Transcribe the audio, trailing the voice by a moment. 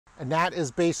And that is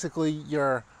basically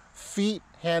your feet,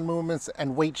 hand movements,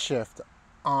 and weight shift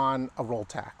on a roll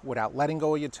tack without letting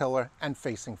go of your tiller and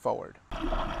facing forward. I'm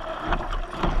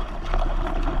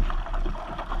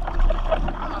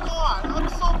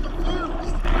so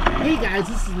confused. Hey guys,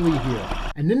 this is Lee here.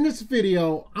 And in this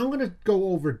video, I'm going to go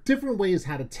over different ways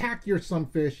how to tack your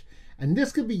sunfish. And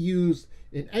this could be used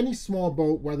in any small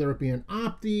boat, whether it be an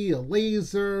Opti, a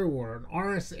laser, or an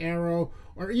RS Aero,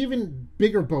 or even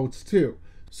bigger boats too.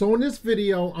 So in this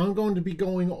video, I'm going to be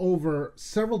going over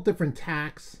several different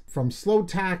tacks, from slow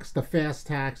tacks to fast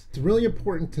tacks. It's really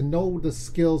important to know the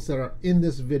skills that are in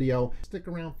this video. Stick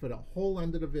around for the whole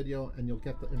end of the video and you'll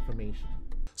get the information.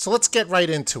 So let's get right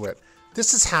into it.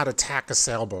 This is how to tack a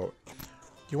sailboat.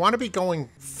 You want to be going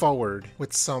forward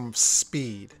with some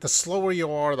speed. The slower you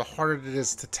are, the harder it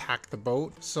is to tack the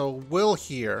boat. So Will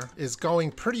here is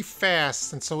going pretty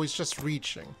fast, and so he's just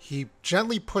reaching. He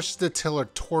gently pushes the tiller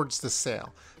towards the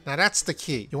sail. Now that's the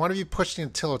key. You want to be pushing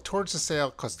the tiller towards the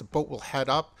sail because the boat will head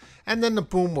up and then the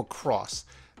boom will cross.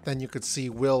 Then you could see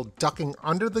Will ducking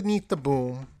underneath the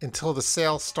boom until the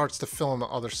sail starts to fill on the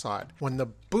other side. When the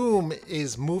boom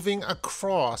is moving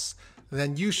across,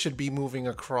 then you should be moving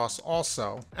across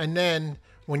also. And then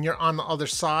when you're on the other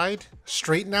side,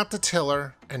 straighten out the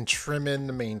tiller and trim in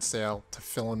the mainsail to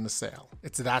fill in the sail.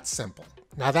 It's that simple.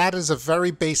 Now that is a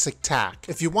very basic tack.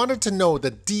 If you wanted to know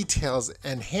the details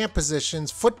and hand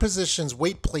positions, foot positions,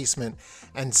 weight placement,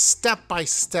 and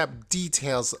step-by-step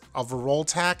details of a roll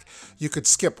tack, you could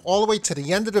skip all the way to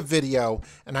the end of the video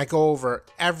and I go over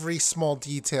every small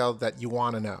detail that you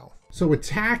want to know. So a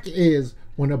tack is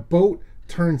when a boat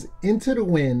turns into the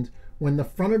wind when the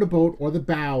front of the boat or the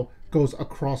bow goes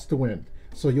across the wind.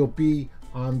 So you'll be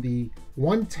on the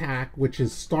one tack, which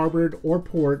is starboard or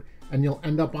port, and you'll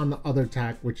end up on the other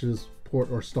tack, which is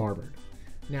port or starboard.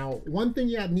 Now, one thing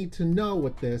you need to know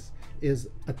with this is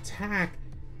a tack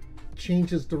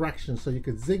changes direction, so you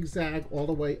could zigzag all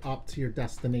the way up to your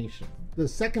destination. The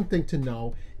second thing to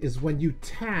know is when you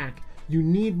tack, you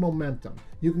need momentum.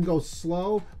 You can go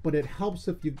slow, but it helps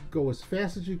if you go as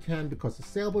fast as you can because the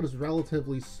sailboat is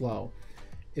relatively slow.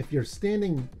 If you're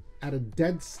standing at a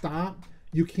dead stop,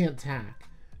 you can't tack.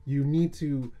 You need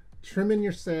to trim in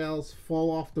your sails, fall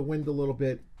off the wind a little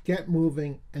bit, get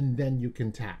moving, and then you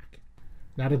can tack.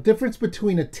 Now the difference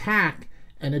between a tack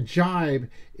and a jibe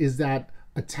is that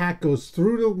a tack goes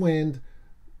through the wind,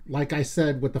 like I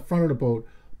said, with the front of the boat,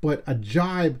 but a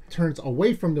jibe turns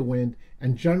away from the wind,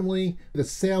 and generally the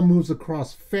sail moves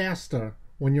across faster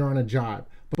when you're on a jibe.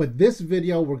 But this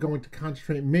video, we're going to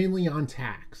concentrate mainly on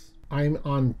tacks. I'm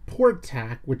on port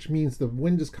tack, which means the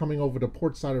wind is coming over the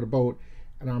port side of the boat,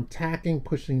 and I'm tacking,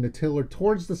 pushing the tiller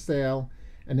towards the sail,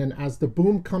 and then as the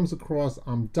boom comes across,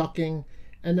 I'm ducking,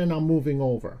 and then I'm moving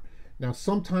over. Now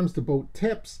sometimes the boat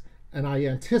tips, and I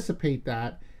anticipate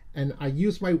that, and I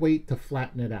use my weight to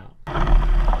flatten it out.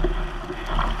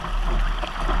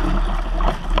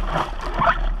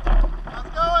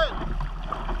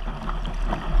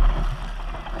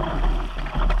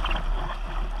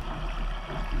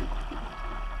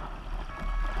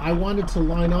 I wanted to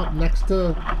line up next to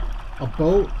a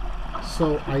boat,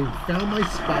 so I found my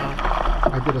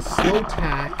spot. I did a slow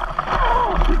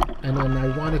tack, and then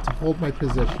I wanted to hold my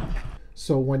position.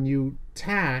 So when you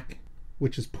tack,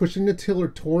 which is pushing the tiller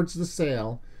towards the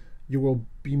sail, you will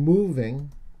be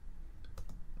moving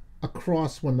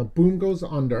across when the boom goes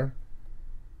under.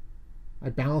 I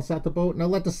balance out the boat and I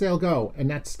let the sail go, and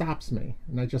that stops me.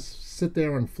 And I just sit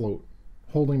there and float,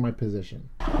 holding my position.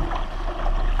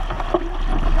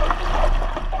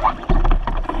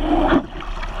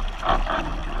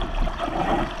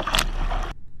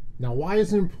 Now, why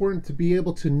is it important to be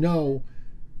able to know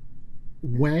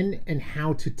when and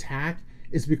how to tack?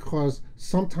 Is because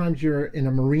sometimes you're in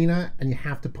a marina and you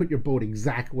have to put your boat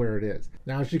exactly where it is.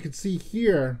 Now, as you can see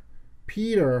here,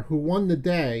 Peter, who won the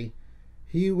day,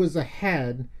 he was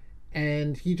ahead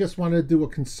and he just wanted to do a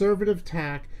conservative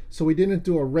tack, so he didn't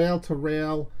do a rail to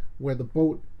rail where the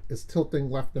boat is tilting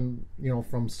left and,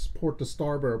 from port to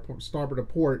starboard or starboard to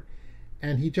port.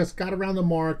 And he just got around the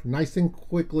mark nice and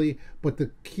quickly, but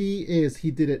the key is he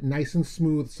did it nice and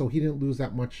smooth so he didn't lose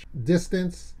that much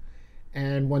distance.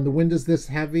 And when the wind is this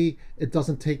heavy, it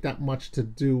doesn't take that much to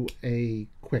do a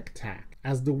quick tack.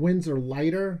 As the winds are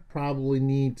lighter, probably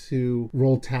need to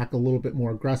roll tack a little bit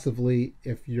more aggressively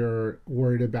if you're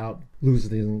worried about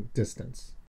losing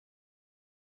distance.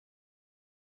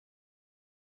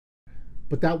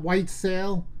 But that white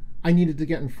sail, I needed to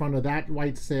get in front of that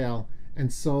white sail,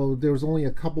 and so there was only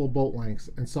a couple of boat lengths,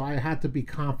 and so I had to be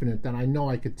confident that I know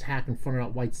I could tack in front of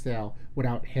that white sail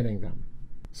without hitting them.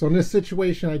 So in this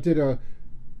situation, I did a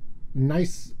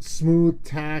nice smooth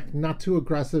tack, not too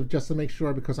aggressive, just to make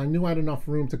sure, because I knew I had enough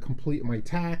room to complete my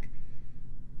tack.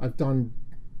 I've done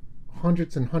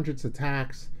hundreds and hundreds of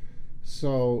tacks,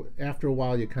 so after a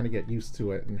while you kind of get used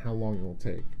to it and how long it will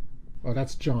take. Oh,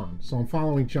 that's John. So I'm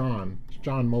following John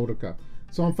Modica.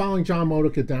 So I'm following John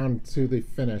Modica down to the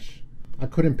finish. I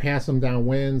couldn't pass him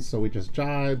downwind, so we just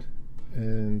jibed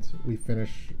and we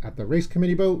finish at the race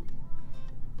committee boat.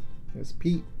 There's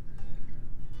Pete.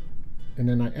 And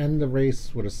then I end the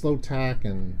race with a slow tack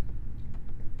and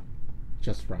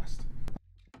just rest.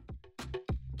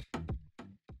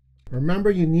 Remember,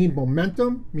 you need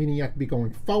momentum, meaning you have to be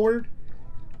going forward,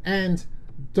 and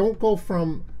don't go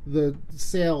from the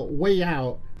sail way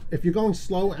out. If you're going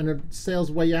slow and the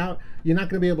sail's way out, you're not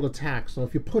going to be able to tack. So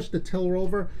if you push the tiller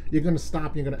over, you're going to stop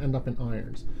and you're going to end up in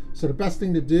irons. So the best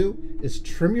thing to do is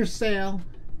trim your sail,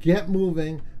 get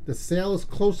moving. The sail is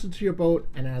closer to your boat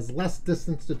and has less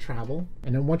distance to travel.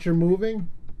 And then once you're moving,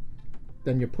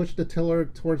 then you push the tiller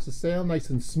towards the sail nice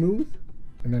and smooth.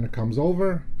 And then it comes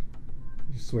over.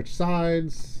 You switch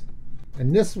sides.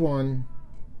 And this one,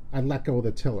 I let go of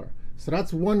the tiller. So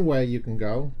that's one way you can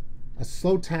go. A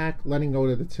slow tack, letting go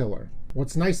to the tiller.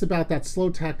 What's nice about that slow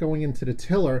tack going into the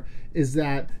tiller is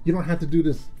that you don't have to do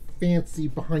this fancy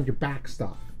behind your back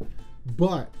stuff.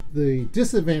 But the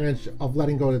disadvantage of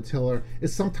letting go of the tiller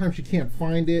is sometimes you can't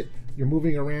find it, you're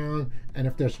moving around, and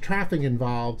if there's traffic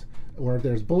involved, or if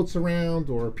there's boats around,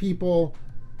 or people,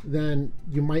 then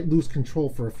you might lose control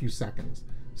for a few seconds.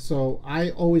 So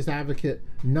I always advocate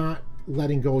not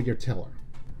letting go of your tiller.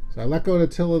 So I let go of the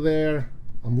tiller there,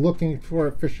 I'm looking for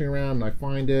it, fishing around, and I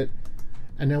find it.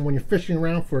 And then when you're fishing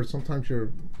around for it, sometimes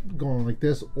you're going like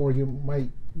this, or you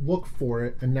might look for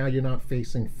it and now you're not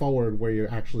facing forward where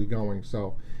you're actually going.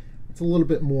 So it's a little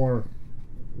bit more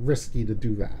risky to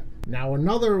do that. Now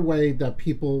another way that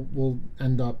people will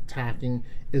end up tacking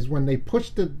is when they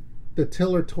push the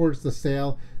tiller towards the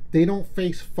sail, they don't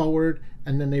face forward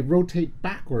and then they rotate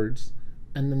backwards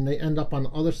and then they end up on the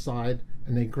other side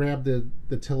and they grab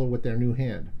the tiller with their new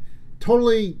hand.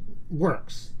 Totally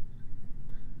works,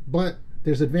 but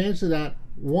there's advantage to that.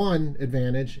 One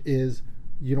advantage is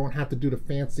you don't have to do the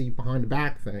fancy behind the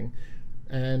back thing,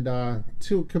 and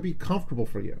two, it could be comfortable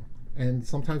for you, and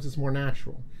sometimes it's more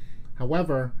natural.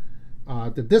 However,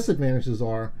 the disadvantages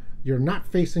are you're not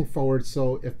facing forward,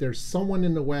 so if there's someone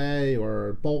in the way or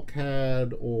a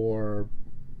bulkhead or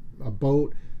a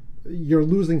boat, you're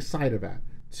losing sight of that.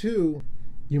 Two,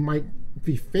 you might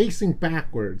be facing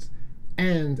backwards,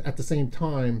 and at the same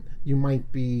time you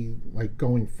might be like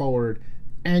going forward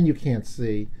and you can't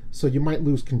see, so you might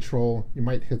lose control, you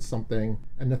might hit something.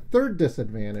 And the third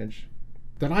disadvantage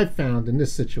that I've found in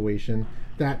this situation,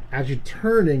 that as you're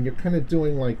turning, you're kind of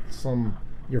doing like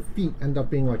your feet end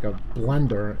up being like a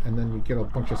blender, and then you get a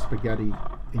bunch of spaghetti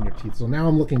in your teeth. So now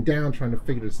I'm looking down trying to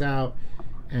figure this out,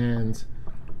 and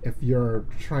if you're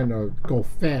trying to go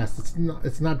fast,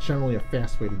 it's not generally a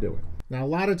fast way to do it. Now a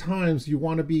lot of times you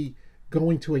want to be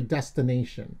going to a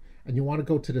destination and you want to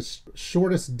go to the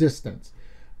shortest distance.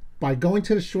 By going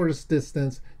to the shortest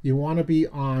distance, you want to be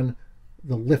on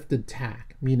the lifted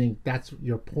tack, meaning that's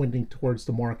you're pointing towards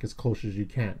the mark as close as you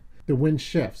can. The wind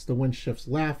shifts. The wind shifts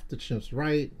left, it shifts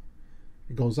right.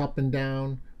 It goes up and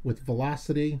down with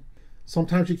velocity.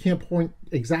 Sometimes you can't point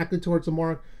exactly towards the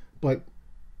mark, but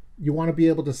you want to be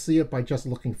able to see it by just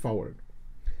looking forward.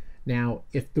 Now,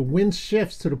 if the wind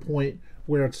shifts to the point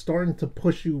where it's starting to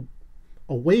push you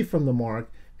away from the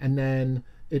mark, and then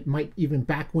it might even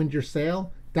backwind your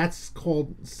sail, that's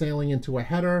called sailing into a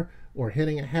header or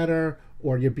hitting a header,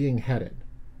 or you're being headed.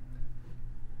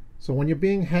 So when you're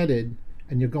being headed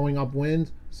and you're going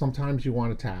upwind, sometimes you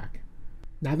want to tack.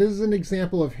 Now this is an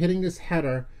example of hitting this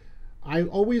header. I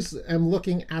always am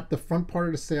looking at the front part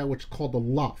of the sail, which is called the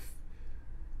luff.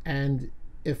 And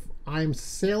if I'm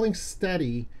sailing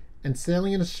steady and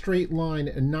sailing in a straight line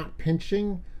and not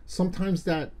pinching, sometimes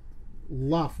that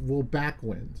luff will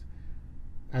backwind,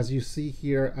 as you see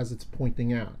here as it's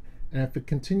pointing out. And if it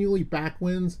continually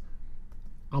backwinds,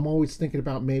 I'm always thinking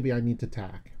about maybe I need to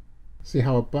tack. See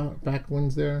how it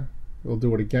backwinds there? We'll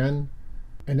do it again,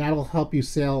 and that'll help you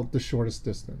sail the shortest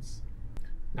distance.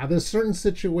 Now there's certain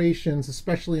situations,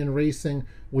 especially in racing,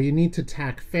 where you need to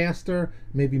tack faster,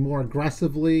 maybe more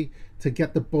aggressively, to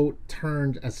get the boat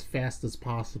turned as fast as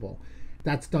possible.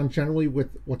 That's done generally with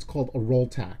what's called a roll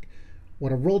tack.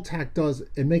 What a roll tack does,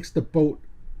 it makes the boat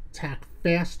tack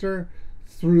faster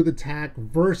through the tack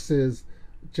versus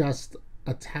just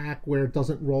a tack where it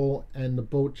doesn't roll and the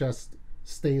boat just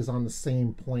stays on the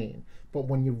same plane. But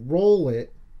when you roll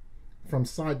it from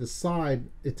side to side,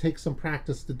 it takes some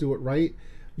practice to do it right.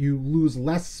 you lose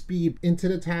less speed into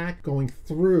the tack going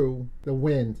through the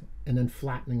wind and then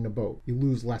flattening the boat. You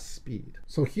lose less speed.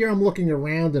 So here I'm looking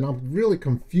around and I'm really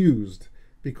confused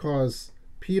because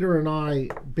Peter and I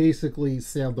basically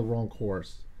sailed the wrong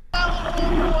course. So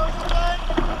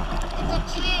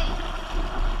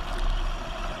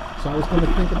I was going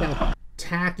to think about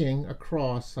tacking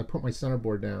across. I put my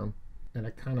centerboard down and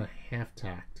I kind of half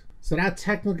tacked. So that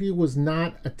technically was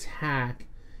not a tack.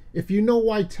 If you know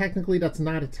why technically that's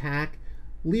not a tack,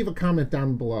 leave a comment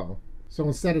down below. So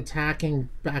instead of tacking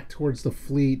back towards the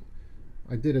fleet,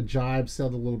 I did a jibe,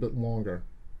 sailed a little bit longer.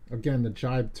 Again, the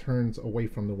jibe turns away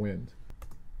from the wind.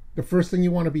 The first thing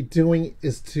you want to be doing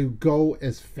is to go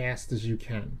as fast as you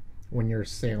can when you're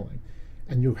sailing.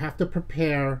 And you have to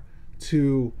prepare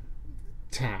to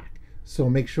tack. So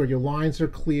make sure your lines are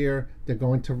clear, they're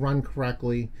going to run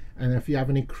correctly. And if you have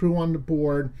any crew on the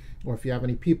board, or if you have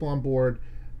any people on board,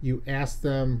 you ask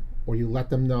them or you let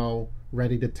them know,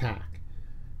 ready to tack.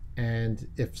 And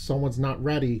if someone's not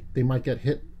ready, they might get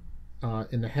hit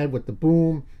in the head with the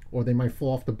boom, or they might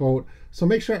fall off the boat. So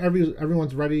make sure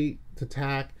everyone's ready to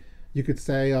tack. You could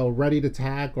say, oh, ready to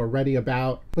tack or ready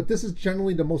about, but this is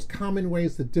generally the most common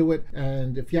ways to do it.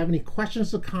 And if you have any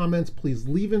questions or comments, please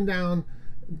leave them down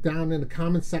in the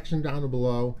comment section down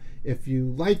below. If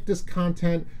you like this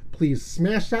content, please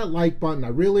smash that like button. I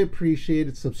really appreciate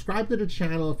it. Subscribe to the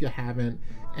channel if you haven't.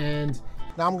 And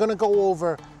now I'm gonna go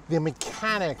over the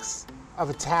mechanics of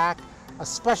a tack,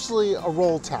 especially a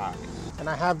roll tack. And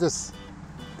I have this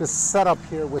setup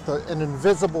here with an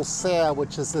invisible sail,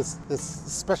 which is this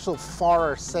special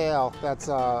Farer sail that's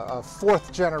a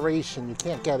 4th generation. You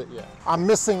can't get it yet. I'm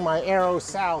missing my Aeros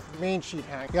South main sheet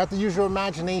hang. You have to use your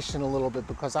imagination a little bit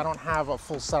because I don't have a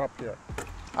full setup here.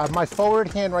 I have my forward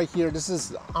hand right here.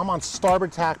 I'm on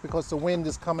starboard tack because the wind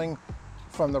is coming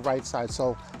from the right side.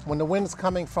 So when the wind is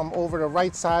coming from over the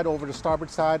right side, over the starboard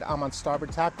side, I'm on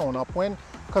starboard tack going upwind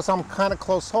because I'm kind of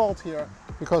close hauled here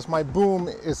because my boom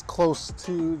is close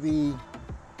to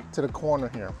the corner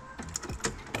here.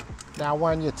 Now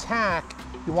when you tack,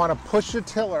 you want to push your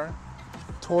tiller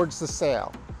towards the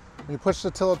sail. When you push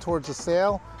the tiller towards the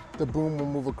sail, the boom will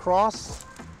move across,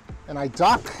 and I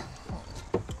duck.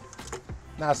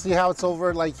 Now see how it's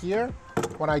over like here?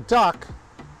 When I duck,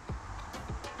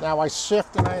 now I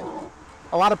shift, and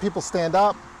a lot of people stand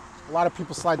up, a lot of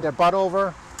people slide their butt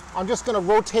over. I'm just gonna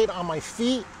rotate on my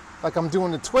feet like I'm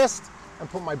doing the twist and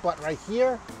put my butt right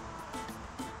here.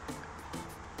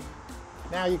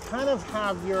 Now you kind of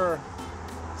have your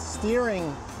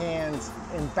steering hands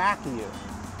in back of you.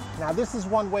 Now this is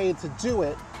one way to do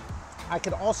it. I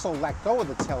could also let go of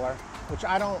the tiller, which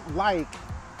I don't like,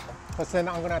 because then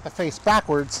I'm gonna have to face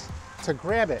backwards to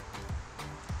grab it.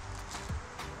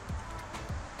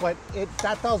 But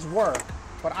that does work,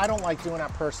 but I don't like doing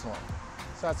that personally.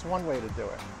 So that's one way to do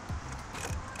it.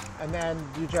 And then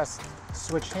you just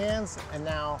switch hands, and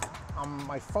now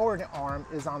my forward arm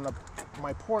is on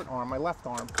my port arm, my left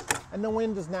arm, and the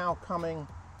wind is now coming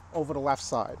over the left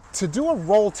side. To do a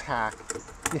roll tack,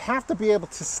 you have to be able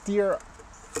to steer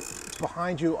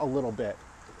behind you a little bit.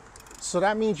 So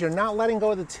that means you're not letting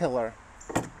go of the tiller,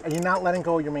 and you're not letting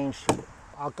go of your main sheet.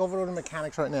 I'll go over the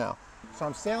mechanics right now. So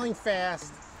I'm sailing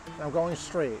fast, and I'm going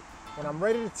straight. When I'm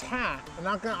ready to tack, I'm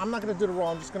not gonna do the roll,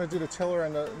 I'm just gonna do the tiller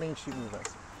and the main sheet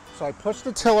movements. So I push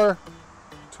the tiller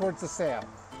towards the sail,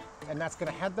 and that's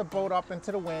gonna head the boat up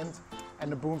into the wind,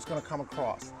 and the boom's gonna come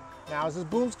across. Now as the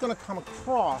boom's gonna come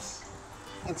across,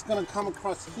 it's gonna come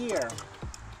across here.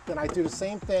 Then I do the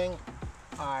same thing.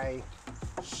 I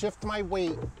shift my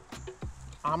weight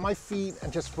on my feet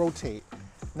and just rotate.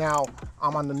 Now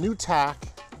I'm on the new tack,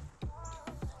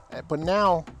 but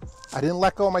now I didn't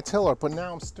let go of my tiller, but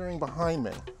now I'm steering behind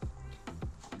me.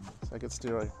 So I can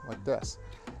steer like this.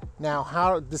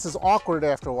 Now this is awkward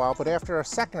after a while, but after a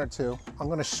second or two, I'm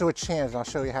gonna switch hands and I'll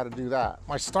show you how to do that.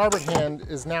 My starboard hand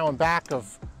is now in back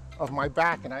of my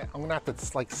back, and I'm gonna have to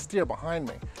like steer behind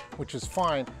me, which is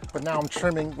fine, but now I'm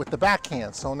trimming with the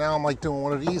backhand. So now I'm like doing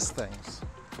one of these things.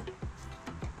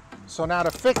 So now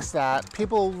to fix that,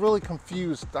 people are really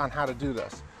confused on how to do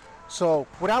this. So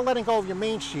without letting go of your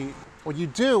main sheet, what you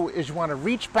do is you want to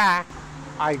reach back.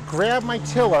 I grab my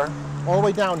tiller all the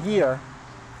way down here,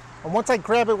 and once I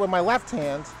grab it with my left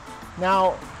hand,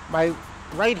 now my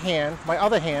right hand, my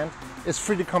other hand, is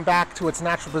free to come back to its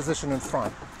natural position in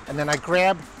front. And then I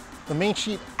grab the main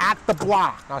sheet at the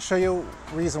block. I'll show you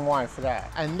the reason why for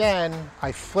that. And then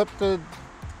I flip the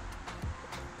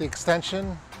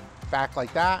extension back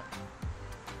like that.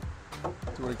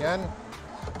 Do it again,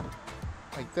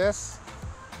 like this.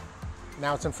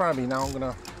 Now it's in front of me. Now I'm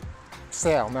gonna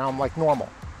sail. Now I'm like normal.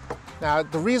 Now,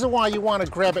 the reason why you want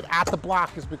to grab it at the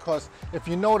block is because if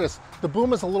you notice, the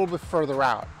boom is a little bit further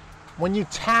out. When you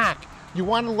tack, you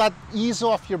want to ease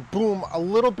off your boom a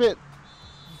little bit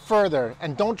further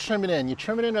and don't trim it in. You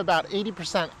trim it in about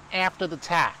 80% after the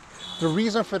tack. The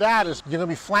reason for that is you're going to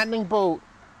be flattening boat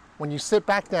when you sit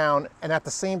back down, and at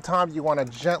the same time you want to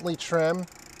gently trim.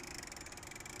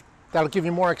 That'll give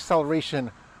you more acceleration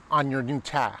on your new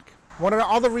tack. One of the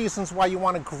other reasons why you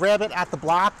want to grab it at the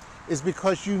block is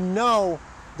because you know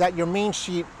that your main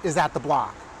sheet is at the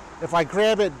block. If I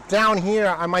grab it down here,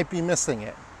 I might be missing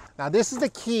it. Now this is the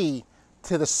key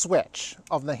to the switch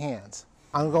of the hands.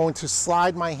 I'm going to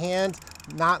slide my hand,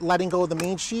 not letting go of the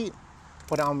main sheet,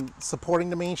 but I'm supporting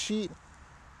the main sheet,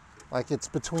 like it's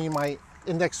between my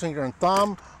index finger and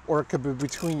thumb, or it could be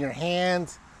between your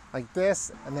hand, like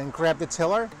this, and then grab the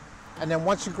tiller. And then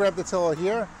once you grab the tiller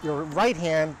here, your right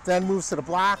hand then moves to the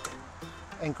block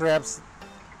and grabs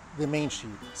the main sheet.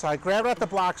 So I grab it at the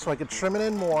block so I can trim it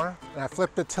in more, and I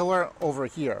flip the tiller over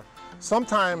here.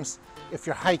 Sometimes if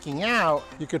you're hiking out,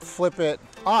 you could flip it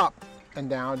up and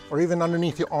down, or even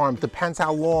underneath your arm. Depends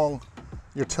how long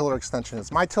your tiller extension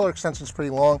is. My tiller extension is pretty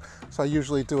long, so I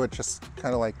usually do it just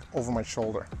kind of like over my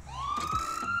shoulder.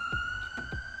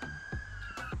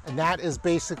 And that is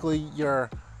basically your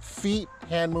feet,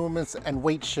 hand movements, and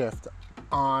weight shift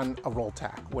on a roll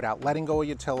tack without letting go of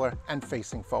your tiller and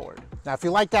facing forward. Now, if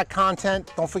you like that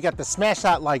content, don't forget to smash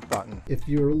that like button. If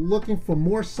you're looking for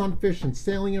more sunfish and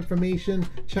sailing information,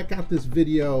 check out this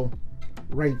video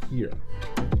right here.